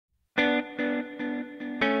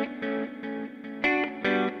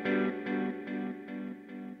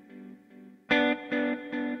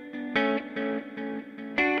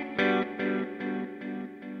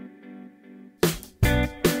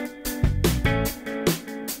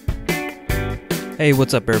Hey,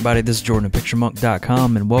 what's up, everybody? This is Jordan at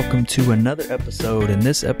PictureMonk.com, and welcome to another episode. And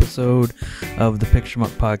this episode of the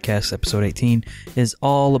PictureMonk Podcast, episode 18, is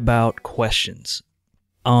all about questions.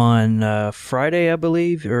 On Friday, I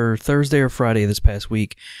believe, or Thursday or Friday this past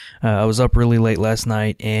week, I was up really late last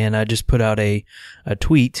night, and I just put out a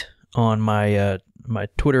tweet on my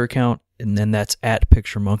Twitter account, and then that's at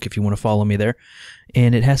PictureMonk if you want to follow me there.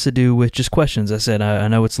 And it has to do with just questions. I said, I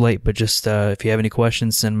know it's late, but just if you have any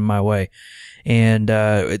questions, send them my way. And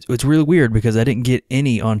it's really weird because I didn't get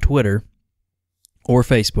any on Twitter or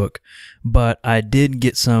Facebook, but I did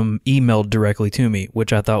get some emailed directly to me,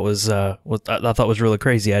 which I thought was really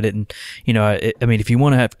crazy. I didn't, I mean, if you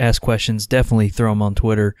want to ask questions, definitely throw them on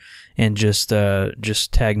Twitter and just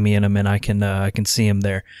tag me in them, and I can see them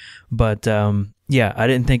there. But yeah, I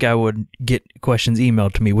didn't think I would get questions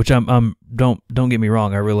emailed to me, which don't get me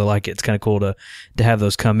wrong, I really like it. It's kind of cool to have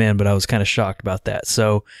those come in, but I was kind of shocked about that.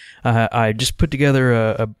 So I just put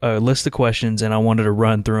together a list of questions, and I wanted to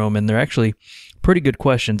run through them, and they're actually pretty good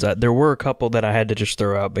questions. There were a couple that I had to just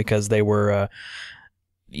throw out because they were,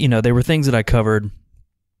 they were things that I covered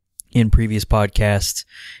in previous podcasts,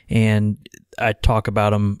 and I talk about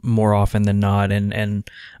them more often than not, and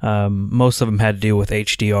most of them had to do with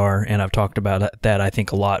HDR, and I've talked about that I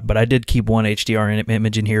think a lot, but I did keep one HDR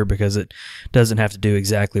image in here because it doesn't have to do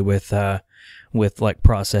exactly with like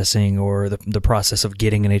processing or the process of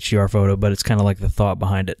getting an HDR photo, but it's kind of like the thought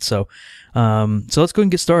behind it. So let's go ahead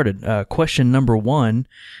and get started. Question number 1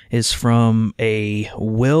 is from a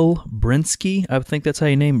Will Brinsky. I think that's how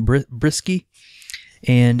you name Brisky.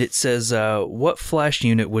 And it says, what flash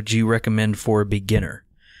unit would you recommend for a beginner?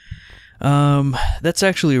 That's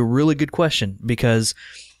actually a really good question because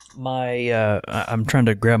I'm trying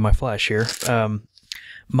to grab my flash here.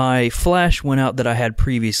 My flash went out that I had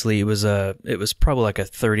previously. It was probably like a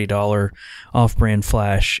 $30 off-brand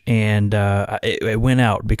flash, and it went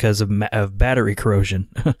out because of battery corrosion.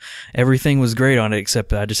 Everything was great on it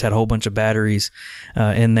except I just had a whole bunch of batteries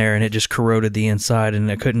in there, and it just corroded the inside,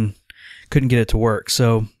 and I couldn't get it to work.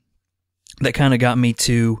 So that kind of got me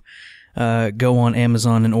to go on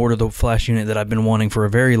Amazon and order the flash unit that I've been wanting for a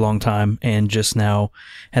very long time, and just now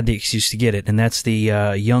had the excuse to get it. And that's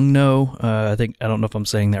the Younce. I don't know if I'm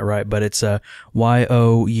saying that right, but it's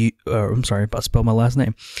Y-O-U. I'm sorry if I spelled my last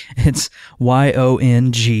name. It's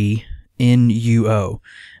Yongnuo.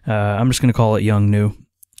 I'm just going to call it Youngnu,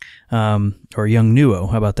 or Youngnuo.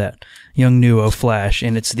 How about that? Youngnuo flash,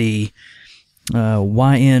 and it's the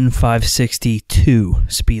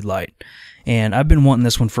YN562 speed light, and I've been wanting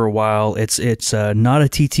this one for a while. It's not a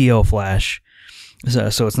TTL flash,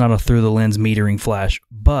 so it's not a through the lens metering flash,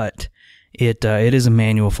 but it is a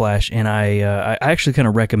manual flash, and I actually kind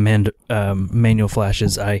of recommend manual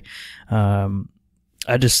flashes. I feel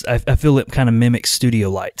it kind of mimics studio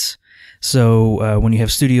lights. So when you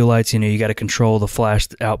have studio lights, you got to control the flash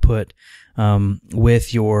output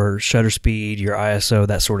with your shutter speed, your ISO,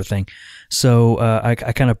 that sort of thing. So I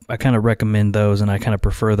kind of recommend those, and I kind of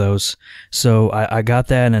prefer those. So I got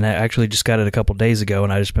that, and I actually just got it a couple days ago,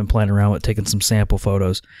 and I just been playing around with taking some sample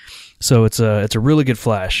photos. So it's a really good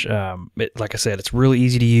flash. Like I said, it's really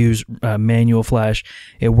easy to use, manual flash.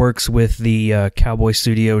 It works with the Cowboy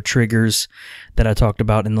Studio triggers that I talked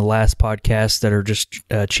about in the last podcast that are just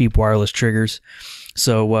cheap wireless triggers.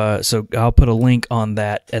 So I'll put a link on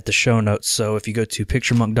that at the show notes. So if you go to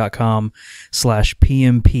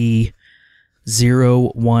PictureMonk.com/PMP018,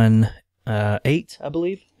 I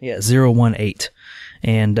believe. Yeah, 018.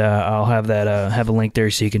 And I'll have that have a link there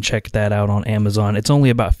so you can check that out on Amazon. It's only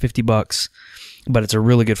about $50, but it's a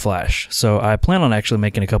really good flash. So I plan on actually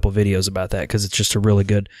making a couple videos about that because it's just a really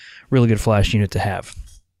good flash unit to have.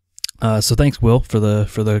 So thanks, Will, for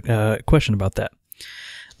the question about that.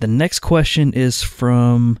 The next question is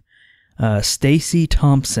from Stacy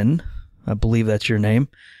Thompson. I believe that's your name.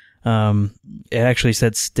 It actually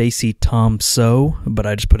said Stacy Tomso, but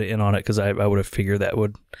I just put it in on it because I would have figured that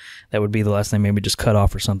would be the last name, maybe just cut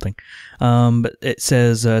off or something. But it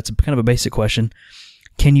says it's kind of a basic question.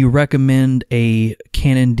 Can you recommend a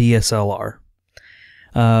Canon DSLR?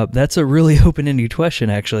 That's a really open-ended question,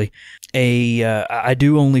 actually. I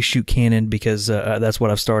do only shoot Canon because that's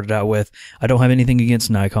what I've started out with. I don't have anything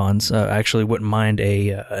against Nikons. I actually wouldn't mind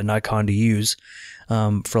a Nikon to use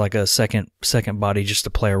for like a second body just to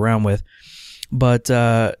play around with. But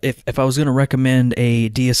if I was going to recommend a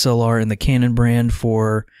DSLR in the Canon brand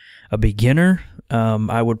for a beginner,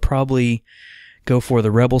 I would probably go for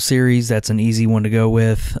the Rebel series. That's an easy one to go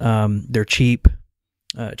with. They're cheaper.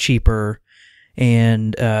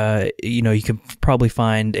 And you can probably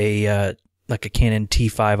find a Canon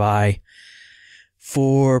T5i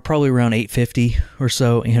for probably around $850 or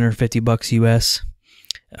so, $850 US.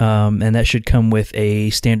 and that should come with a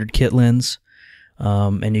standard kit lens.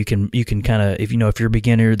 And you can kind of, if you're a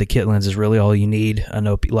beginner, the kit lens is really all you need. I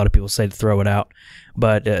know a lot of people say to throw it out,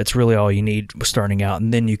 but it's really all you need starting out,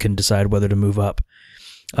 and then you can decide whether to move up.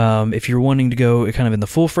 If you're wanting to go kind of in the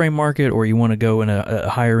full frame market, or you want to go in a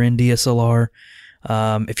higher end DSLR,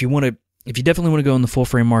 if you definitely want to go in the full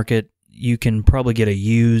frame market, you can probably get a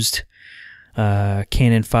used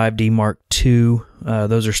Canon 5D Mark II.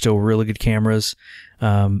 Those are still really good cameras.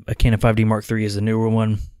 A Canon 5D Mark III is the newer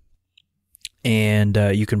one, and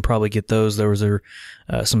you can probably get those. Those are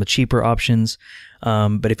some cheaper options.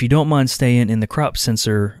 But if you don't mind staying in the crop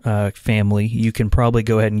sensor family, you can probably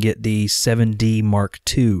go ahead and get the 7D Mark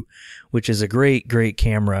II, which is a great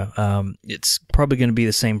camera. It's probably going to be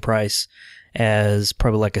the same price as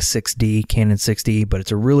probably like a 6D, Canon 6D, but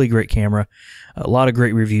it's a really great camera. A lot of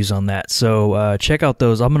great reviews on that. So check out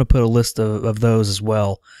those. I'm going to put a list of those as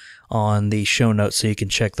well on the show notes, so you can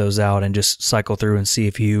check those out and just cycle through and see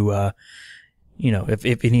if you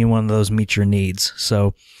if any one of those meet your needs.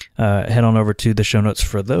 So head on over to the show notes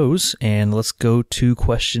for those, and let's go to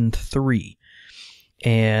question 3.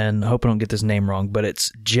 And I hope I don't get this name wrong, but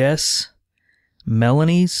it's Jess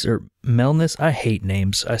Melanie's or Melnis. I hate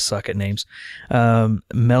names. I suck at names.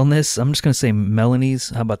 Melnis. I'm just going to say Melanie's.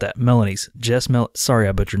 How about that? Melanie's. Jess Sorry,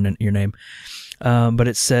 I butchered your name. But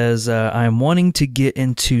it says, I'm wanting to get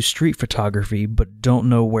into street photography, but don't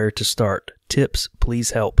know where to start. Tips, please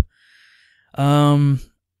help.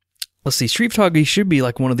 Let's see. Street photography should be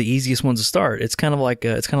like one of the easiest ones to start. It's kind of like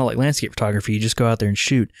landscape photography. You just go out there and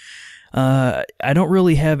shoot. I don't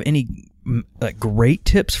really have any like great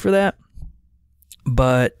tips for that,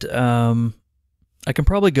 but I can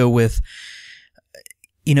probably go with,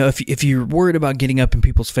 if you're worried about getting up in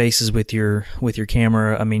people's faces with your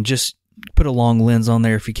camera, I mean, just put a long lens on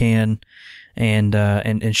there if you can,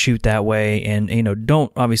 and shoot that way. And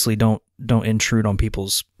don't intrude on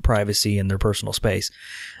people's privacy and their personal space.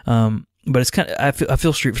 But it's kind of, I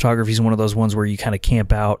feel street photography is one of those ones where you kind of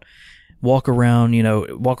camp out, walk around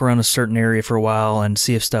a certain area for a while and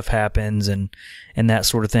see if stuff happens and that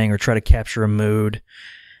sort of thing, or try to capture a mood.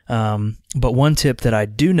 But one tip that I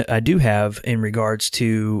do have in regards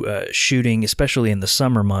to shooting, especially in the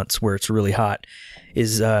summer months where it's really hot,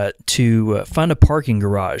 is to find a parking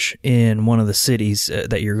garage in one of the cities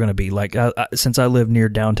that you're going to be. Like, since I live near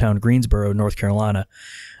downtown Greensboro, North Carolina,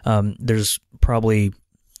 there's probably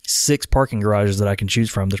 6 parking garages that I can choose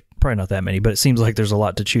from. There's probably not that many, but it seems like there's a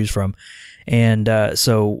lot to choose from. And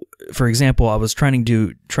so, for example, I was trying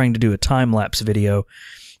to do a time lapse video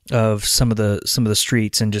of some of the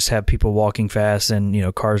streets and just have people walking fast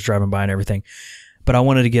and cars driving by and everything. But I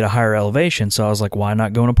wanted to get a higher elevation, so I was like, why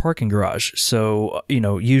not go in a parking garage? So,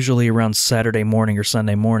 usually around Saturday morning or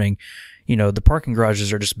Sunday morning, the parking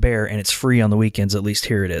garages are just bare, and it's free on the weekends. At least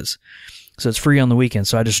here it is. So it's free on the weekends.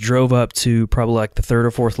 So I just drove up to probably like the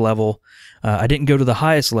 3rd or 4th level. I didn't go to the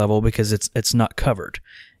highest level because it's not covered.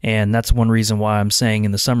 And that's one reason why I'm saying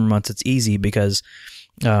in the summer months it's easy, because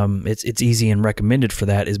it's easy and recommended for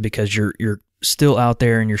that, is because you're still out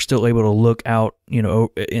there and you're still able to look out,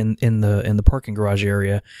 in the parking garage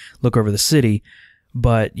area, look over the city,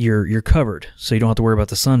 but you're covered, so you don't have to worry about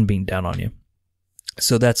the sun being down on you.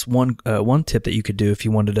 So that's one tip that you could do if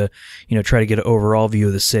you wanted to, try to get an overall view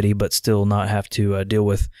of the city, but still not have to deal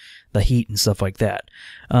with the heat and stuff like that.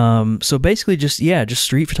 So basically just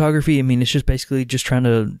street photography. I mean, it's just basically just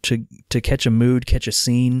trying to catch a mood, catch a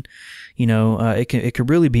scene. It could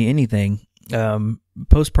really be anything.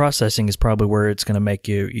 Post-processing is probably where it's going to make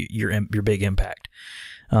your big impact.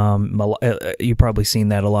 You've probably seen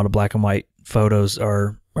that a lot of black and white photos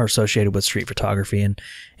are associated with street photography, and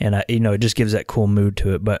it just gives that cool mood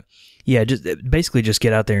to it. But yeah, just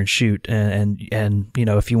get out there and shoot, and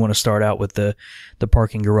if you want to start out with the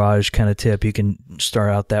parking garage kind of tip, you can start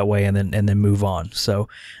out that way and then move on. So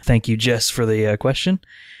thank you, Jess, for the question,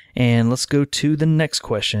 and let's go to the next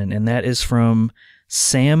question, and that is from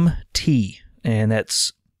Sam T, and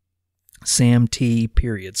that's Sam T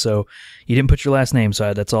period. So you didn't put your last name,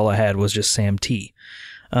 so that's all I had was just Sam T.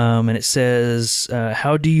 And it says,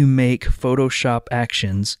 how do you make Photoshop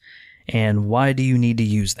actions, and why do you need to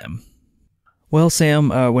use them? Well, Sam,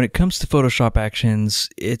 when it comes to Photoshop actions,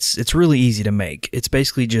 it's really easy to make. It's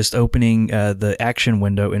basically just opening the action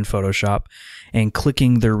window in Photoshop and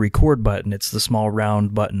clicking the record button. It's the small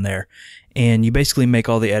round button there. And you basically make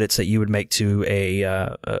all the edits that you would make to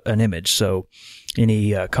an image. So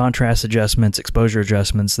any contrast adjustments, exposure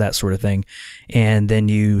adjustments, that sort of thing. And then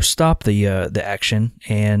you stop the action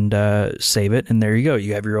and save it, and there you go.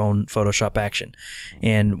 You have your own Photoshop action.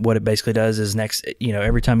 And what it basically does is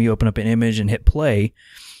every time you open up an image and hit play,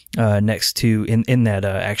 next to in that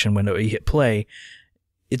action window, you hit play,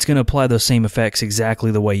 it's going to apply those same effects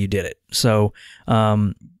exactly the way you did it. So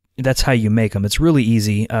that's how you make them. It's really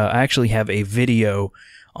easy. I actually have a video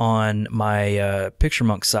on my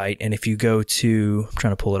PictureMonk site, and if you go to, I'm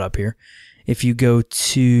trying to pull it up here. If you go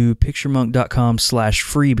to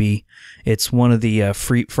picturemonk.com/freebie, it's one of the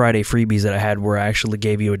Friday freebies that I had where I actually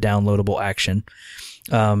gave you a downloadable action.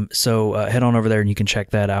 So head on over there and you can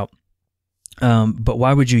check that out. But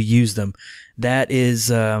why would you use them? That is,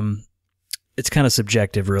 it's kind of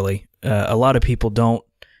subjective, really. A lot of people don't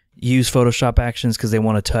use Photoshop actions because they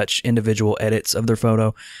want to touch individual edits of their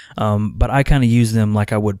photo. But I kind of use them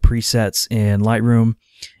like I would presets in Lightroom,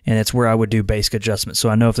 and it's where I would do basic adjustments. So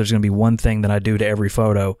I know if there's going to be one thing that I do to every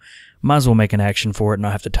photo, might as well make an action for it and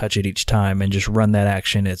not have to touch it each time and just run that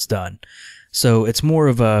action, it's done. So it's more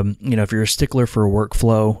of a, if you're a stickler for a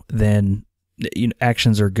workflow, then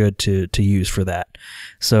actions are good to use for that.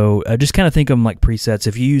 So just kind of think of them like presets.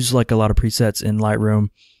 If you use like a lot of presets in Lightroom,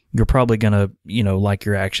 you're probably going to, like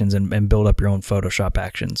your actions and build up your own Photoshop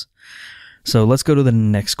actions. So let's go to the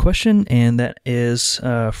next question, and that is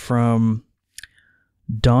from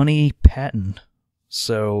Donnie Patton.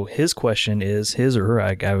 So his question is, his or her,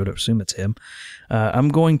 I would assume it's him. I'm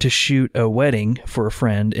going to shoot a wedding for a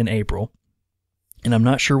friend in April, and I'm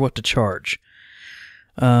not sure what to charge.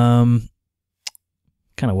 Kind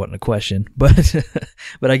of wasn't a question, but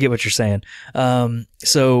but I get what you're saying.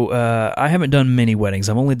 So I haven't done many weddings.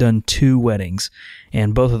 I've only done 2 weddings,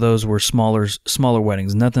 and both of those were smaller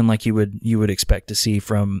weddings. Nothing like you would expect to see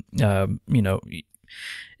from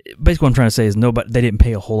Basically, what I'm trying to say is they didn't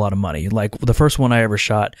pay a whole lot of money. Like the first one I ever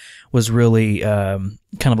shot was really kind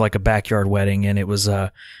of like a backyard wedding, and it was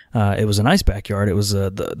a nice backyard. It was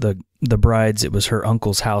the bride's. It was her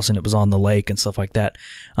uncle's house, and it was on the lake and stuff like that.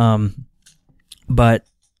 But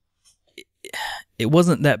it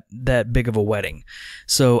wasn't that big of a wedding.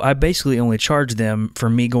 So I basically only charged them for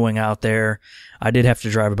me going out there. I did have to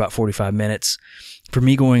drive about 45 minutes. For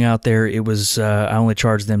me going out there, it was I only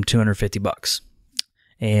charged them $250.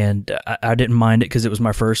 And I didn't mind it because it was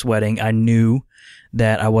my first wedding. I knew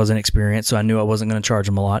that I wasn't experienced, so I knew I wasn't going to charge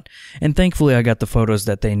them a lot. And thankfully, I got the photos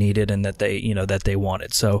that they needed and that they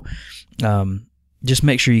wanted. So just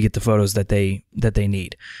make sure you get the photos that they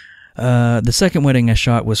need. The second wedding I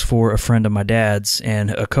shot was for a friend of my dad's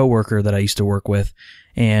and a coworker that I used to work with,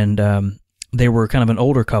 and they were kind of an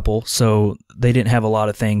older couple, so they didn't have a lot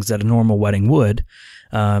of things that a normal wedding would.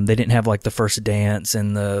 They didn't have like the first dance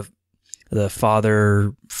and the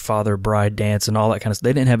father bride dance and all that kind of stuff.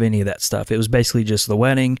 They didn't have any of that stuff. It was basically just the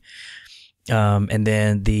wedding, and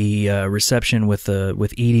then the reception with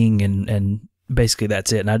eating and basically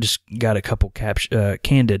that's it. And I just got a couple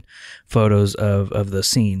candid photos of the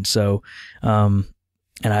scene. So, and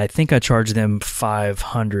I think I charged them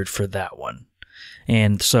 $500 for that one.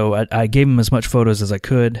 And so I gave them as much photos as I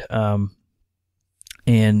could,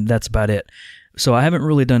 and that's about it. So I haven't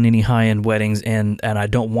really done any high-end weddings, and I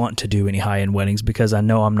don't want to do any high-end weddings because I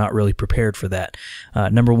know I'm not really prepared for that.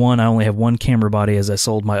 Number one, I only have one camera body as I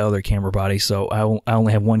sold my other camera body, so I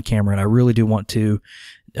only have one camera, and I really do want two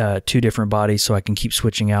different bodies so I can keep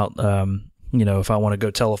switching out, if I want to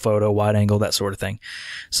go telephoto, wide angle, that sort of thing.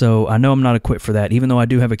 So I know I'm not equipped for that, even though I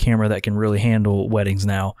do have a camera that can really handle weddings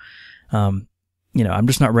now. I'm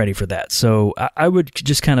just not ready for that. So I would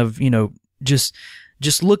just kind of,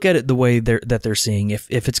 just look at it the way that they're seeing. If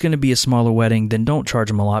it's going to be a smaller wedding, then don't charge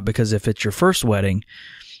them a lot, because if it's your first wedding,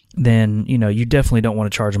 then, you definitely don't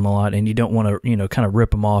want to charge them a lot, and you don't want to, kind of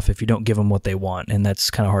rip them off if you don't give them what they want. And that's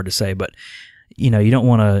kind of hard to say, but, you don't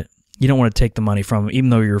want to take the money from them, even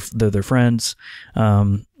though they're their friends.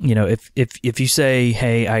 If you say,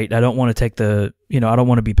 hey, I don't want to take I don't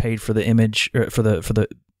want to be paid for the image, or for the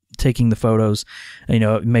taking the photos,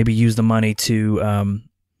 maybe use the money to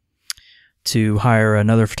hire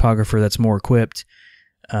another photographer that's more equipped.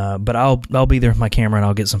 But I'll be there with my camera and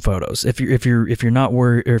I'll get some photos. If you're not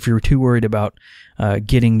worried, or if you're too worried about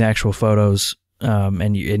getting the actual photos,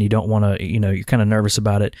 and you don't want to, you're kind of nervous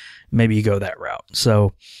about it, maybe you go that route.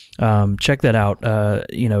 So check that out.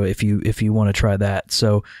 If you want to try that.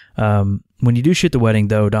 So when you do shoot the wedding,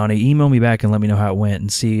 though, Donnie, email me back and let me know how it went,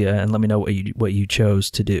 and see and let me know what you chose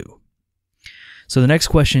to do. So the next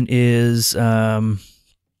question is.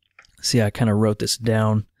 I kind of wrote this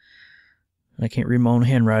down. I can't read my own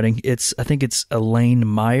handwriting. I think it's Elaine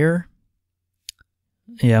Meyer.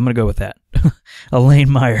 Yeah, I'm going to go with that. Elaine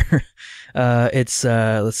Meyer. Let's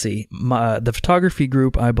see. The photography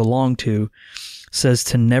group I belong to says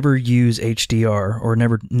to never use HDR, or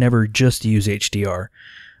never just use HDR.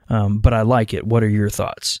 But I like it. What are your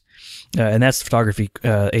thoughts? And that's the photography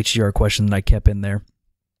HDR question that I kept in there.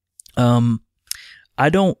 I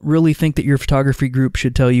don't really think that your photography group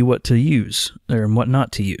should tell you what to use or what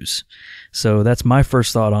not to use. So that's my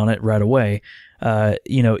first thought on it right away.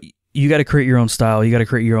 You got to create your own style. You got to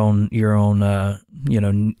create your own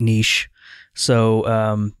niche.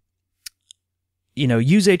 So,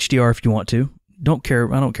 use HDR if you want to. I don't care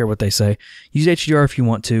what they say. Use HDR if you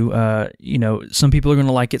want to. Some people are going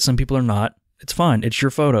to like it. Some people are not. It's fine. It's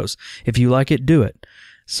your photos. If you like it, do it.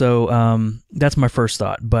 So, that's my first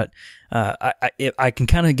thought. But, I can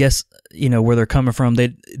kind of guess, where they're coming from.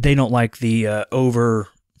 They don't like the,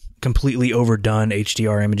 completely overdone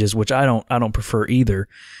HDR images, which I don't prefer either.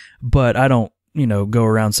 But I don't, go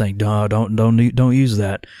around saying, "No, don't use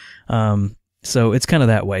that." So it's kind of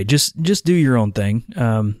that way. Just do your own thing.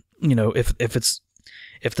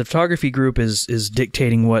 If the photography group is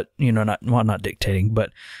dictating what, not dictating,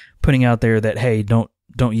 but putting out there that, hey, don't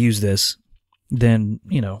use this, then,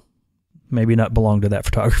 maybe not belong to that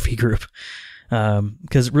photography group.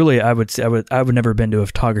 Because really, I would never been to a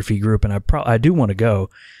photography group, and I do want to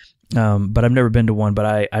go. But I've never been to one,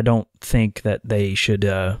 but I don't think that they should,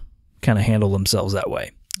 kind of handle themselves that way.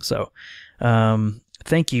 So,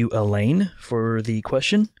 thank you, Elaine, for the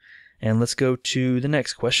question. And let's go to the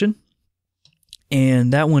next question.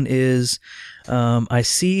 And that one is, I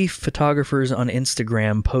see photographers on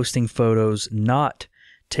Instagram posting photos not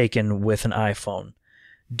taken with an iPhone.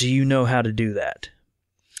 Do you know how to do that?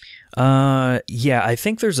 Yeah, I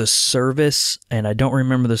think there's a service, and I don't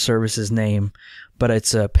remember the service's name, but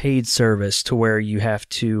it's a paid service to where you have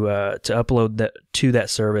to upload that to that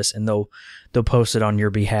service, and they'll post it on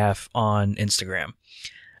your behalf on Instagram.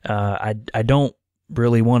 I don't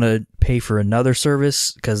really want to pay for another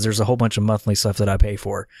service because there's a whole bunch of monthly stuff that I pay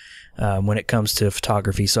for when it comes to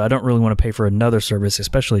photography. So I don't really want to pay for another service,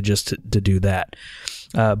 especially just to do that.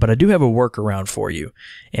 But I do have a workaround for you,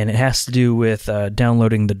 and it has to do with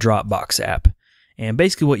downloading the Dropbox app. And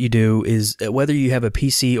basically what you do is, whether you have a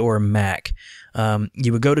PC or a Mac,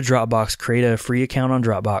 you would go to Dropbox, create a free account on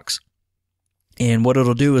Dropbox, and what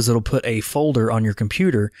it'll do is it'll put a folder on your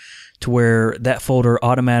computer to where that folder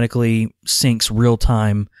automatically syncs real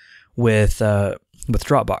time with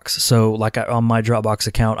Dropbox. So like on my Dropbox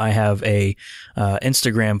account, I have a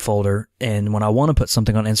Instagram folder, and when I want to put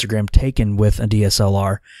something on Instagram taken with a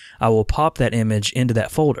DSLR, I will pop that image into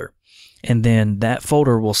that folder. And then that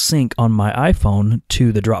folder will sync on my iPhone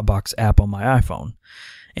to the Dropbox app on my iPhone.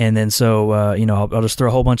 And then so, I'll just throw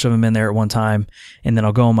a whole bunch of them in there at one time, and then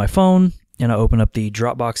I'll go on my phone and I'll open up the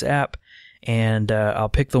Dropbox app, and I'll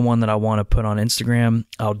pick the one that I want to put on Instagram.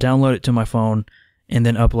 I'll download it to my phone and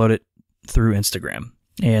then upload it through Instagram.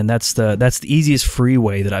 And that's the easiest free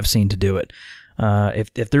way that I've seen to do it.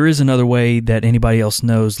 If there is another way that anybody else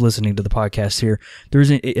knows listening to the podcast here, there is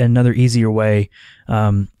another easier way.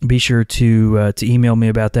 Be sure to email me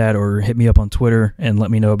about that, or hit me up on Twitter and let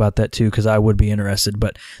me know about that too, because I would be interested.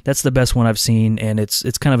 But that's the best one I've seen, and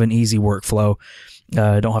it's kind of an easy workflow.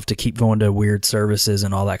 I don't have to keep going to weird services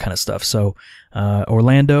and all that kind of stuff. So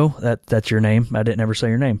Orlando, that's your name. I didn't ever say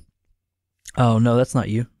your name. Oh no, that's not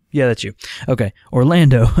you. Yeah, that's you. Okay,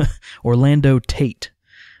 Orlando Tate.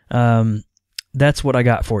 That's what I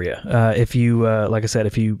got for you. If you, like I said,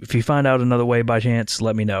 if you find out another way by chance,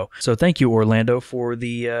 let me know. So thank you, Orlando, for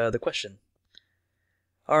the question.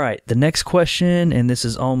 All right, the next question, and this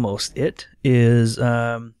is almost it, is,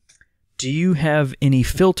 do you have any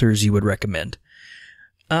filters you would recommend?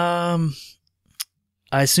 I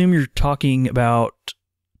assume you're talking about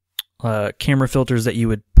camera filters that you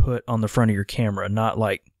would put on the front of your camera, not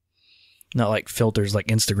like filters like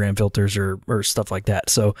Instagram filters or stuff like that.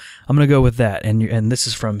 So I'm going to go with that. And this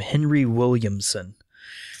is from Henry Williamson.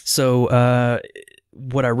 So,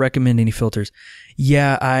 would I recommend any filters?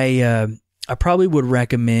 Yeah, I probably would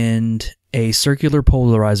recommend a circular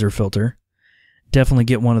polarizer filter. Definitely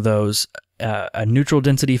get one of those. A neutral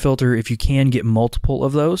density filter, if you can get multiple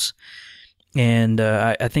of those. And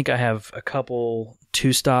I think I have a couple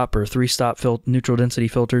 2-stop or 3-stop neutral density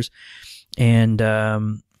filters. And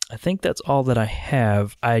I think that's all that I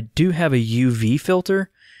have. I do have a UV filter,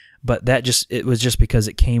 but it was just because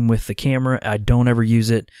it came with the camera. I don't ever use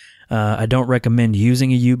it. I don't recommend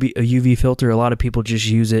using a UV filter. A lot of people just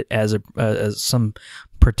use it as some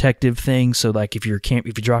protective thing. So like if you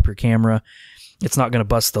drop your camera, it's not going to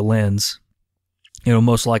bust the lens. It'll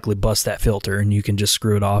most likely bust that filter, and you can just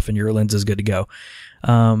screw it off, and your lens is good to go.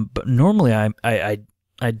 But normally I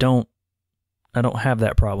don't have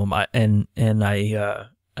that problem. I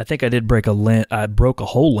think I did break a lens. I broke a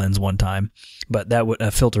whole lens one time, but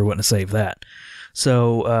a filter wouldn't have saved that.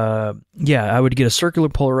 So, yeah, I would get a circular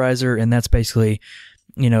polarizer, and that's basically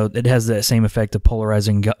it has that same effect of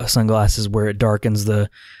polarizing sunglasses where it darkens the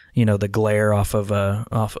glare off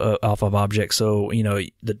of objects. So,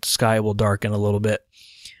 the sky will darken a little bit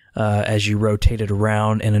as you rotate it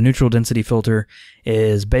around. And a neutral density filter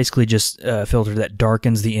is basically just a filter that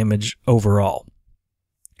darkens the image overall.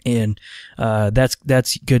 And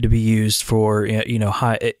that's good to be used for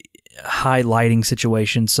high lighting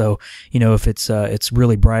situations. So if it's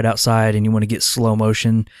really bright outside and you want to get slow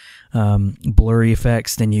motion blurry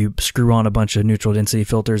effects, then you screw on a bunch of neutral density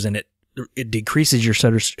filters and it decreases your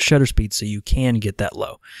shutter speed so you can get that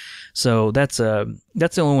low. So that's the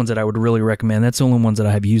only ones that I would really recommend. That's the only ones that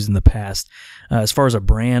I have used in the past. As far as a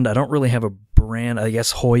brand, I don't really have a brand. I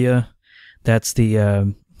guess Hoya. That's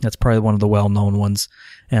probably one of the well-known ones.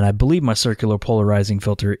 And I believe my circular polarizing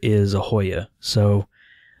filter is a Hoya. So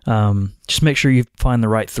just make sure you find the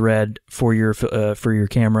right thread for your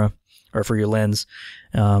camera or for your lens.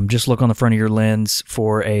 Just look on the front of your lens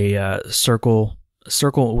for a circle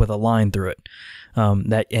with a line through it. And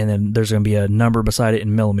then there's going to be a number beside it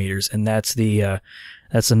in millimeters, and that's the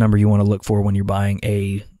number you want to look for when you're buying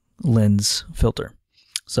a lens filter.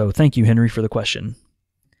 So thank you, Henry, for the question.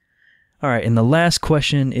 All right, and the last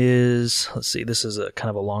question is, let's see, this is a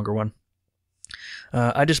kind of a longer one.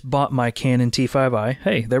 I just bought my Canon T5i.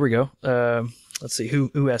 Hey, there we go. Let's see,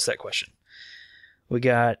 who asked that question? We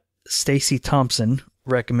got Stacy Thompson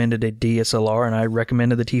recommended a DSLR, and I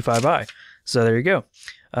recommended the T5i. So there you go.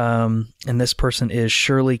 And this person is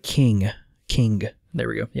Shirley King. There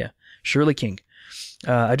we go. Yeah, Shirley King.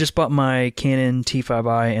 I just bought my Canon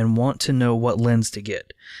T5i and want to know what lens to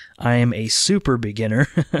get. I am a super beginner,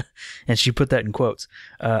 and she put that in quotes.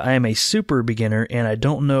 I am a super beginner, and I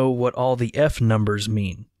don't know what all the F numbers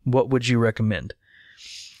mean. What would you recommend?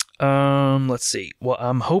 Let's see. Well,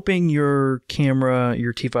 I'm hoping your camera,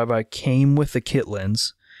 your T5i, came with the kit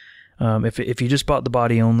lens. If you just bought the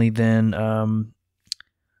body only, then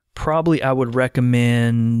probably I would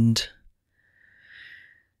recommend...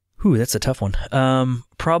 Ooh, that's a tough one.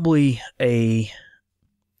 Probably a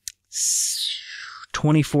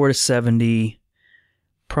 24-70,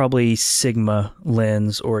 probably Sigma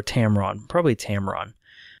lens or a Tamron. Probably Tamron.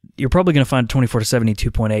 You're probably going to find a 24-70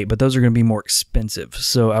 2.8, but those are going to be more expensive.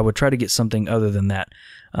 So I would try to get something other than that.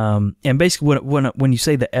 And basically, when you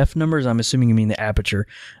say the F numbers, I'm assuming you mean the aperture.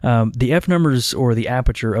 The F numbers or the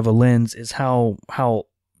aperture of a lens is how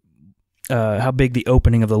big the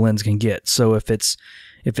opening of the lens can get. So if it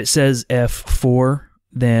says f4,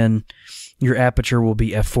 then your aperture will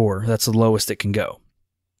be f4. That's the lowest it can go.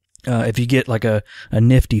 If you get like a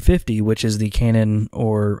nifty 50, which is the Canon,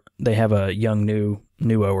 or they have a young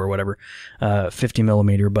Nuo or whatever, 50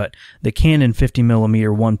 millimeter, but the Canon 50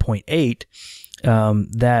 millimeter 1.8,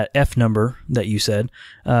 that F number that you said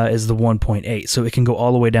is the 1.8. So it can go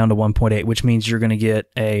all the way down to 1.8, which means you're going to get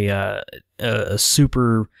a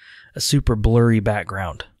super blurry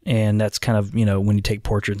background. And that's kind of, when you take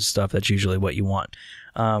portraits and stuff, that's usually what you want.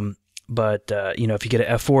 But if you get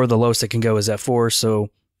an F4, the lowest it can go is F4, so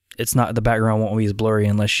it's not, the background won't be as blurry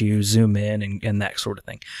unless you zoom in and that sort of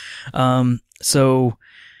thing.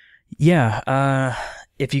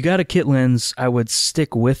 If you got a kit lens, I would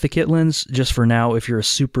stick with the kit lens just for now. If you're a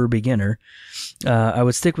super beginner, I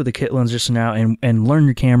would stick with the kit lens just for now and learn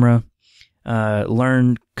your camera,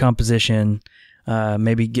 learn composition,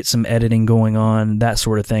 maybe get some editing going on, that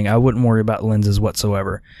sort of thing. I wouldn't worry about lenses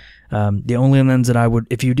whatsoever. The only lens that I would,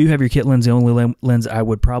 if you do have your kit lens, the only lens I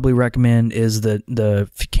would probably recommend is the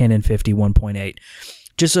Canon 50 1.8,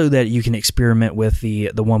 just so that you can experiment with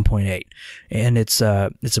the 1.8. And it's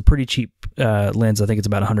a pretty cheap lens. I think it's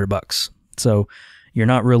about $100. So you're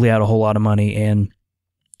not really out a whole lot of money, and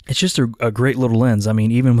it's just a great little lens. I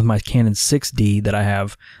mean, even with my Canon 6D that I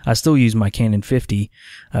have, I still use my Canon 50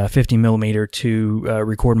 millimeter to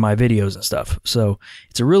record my videos and stuff. So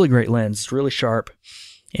it's a really great lens. It's really sharp,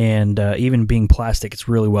 and even being plastic, it's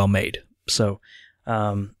really well made. So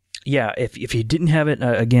if you didn't have it,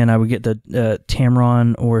 again, I would get the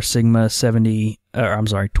Tamron or Sigma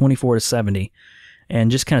 24-70, and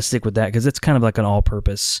just kind of stick with that because it's kind of like an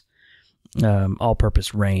all-purpose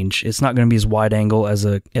range. It's not going to be as wide angle as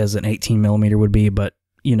an 18 millimeter would be, but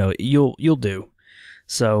you'll do.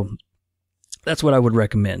 So that's what I would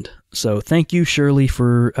recommend. So thank you, Shirley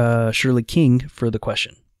King, for the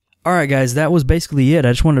question. All right, guys, that was basically it.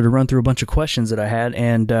 I just wanted to run through a bunch of questions that I had,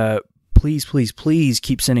 and please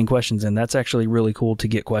keep sending questions in. That's actually really cool to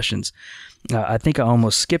get questions. I think I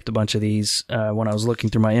almost skipped a bunch of these when I was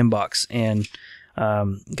looking through my inbox, and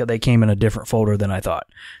they came in a different folder than I thought.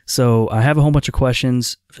 So I have a whole bunch of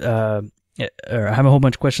questions, that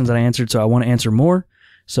I answered, so I want to answer more.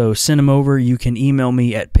 So send them over. You can email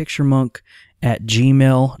me at PictureMonk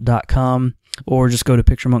picturemonk@gmail.com, or just go to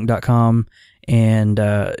picturemonk.com and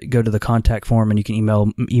go to the contact form, and you can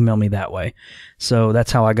email me that way. So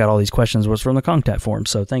that's how I got all these questions, was from the contact form.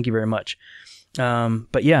 So thank you very much.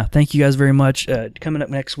 But yeah, thank you guys very much. Coming up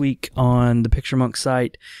next week on the PictureMonk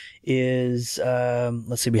site is,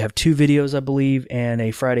 let's see, we have 2 videos, I believe, and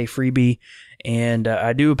a Friday freebie. And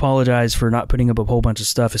I do apologize for not putting up a whole bunch of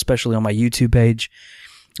stuff, especially on my YouTube page,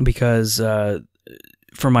 because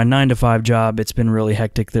for my 9-to-5 job, it's been really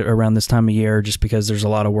hectic around this time of year, just because there's a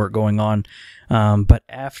lot of work going on. But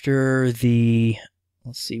after the,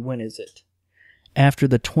 let's see, when is it? After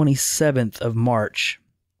the 27th of March,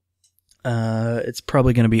 it's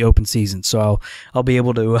probably going to be open season, so I'll be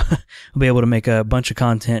able to make a bunch of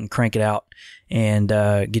content and crank it out and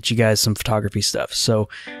get you guys some photography stuff. So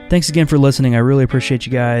thanks again for listening. I really appreciate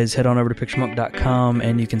you guys. Head on over to PictureMonk.com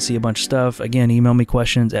and you can see a bunch of stuff. Again, email me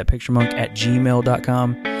questions at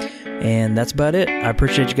PictureMonk@gmail.com. And that's about it. I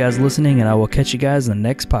appreciate you guys listening, and I will catch you guys in the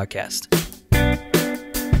next podcast.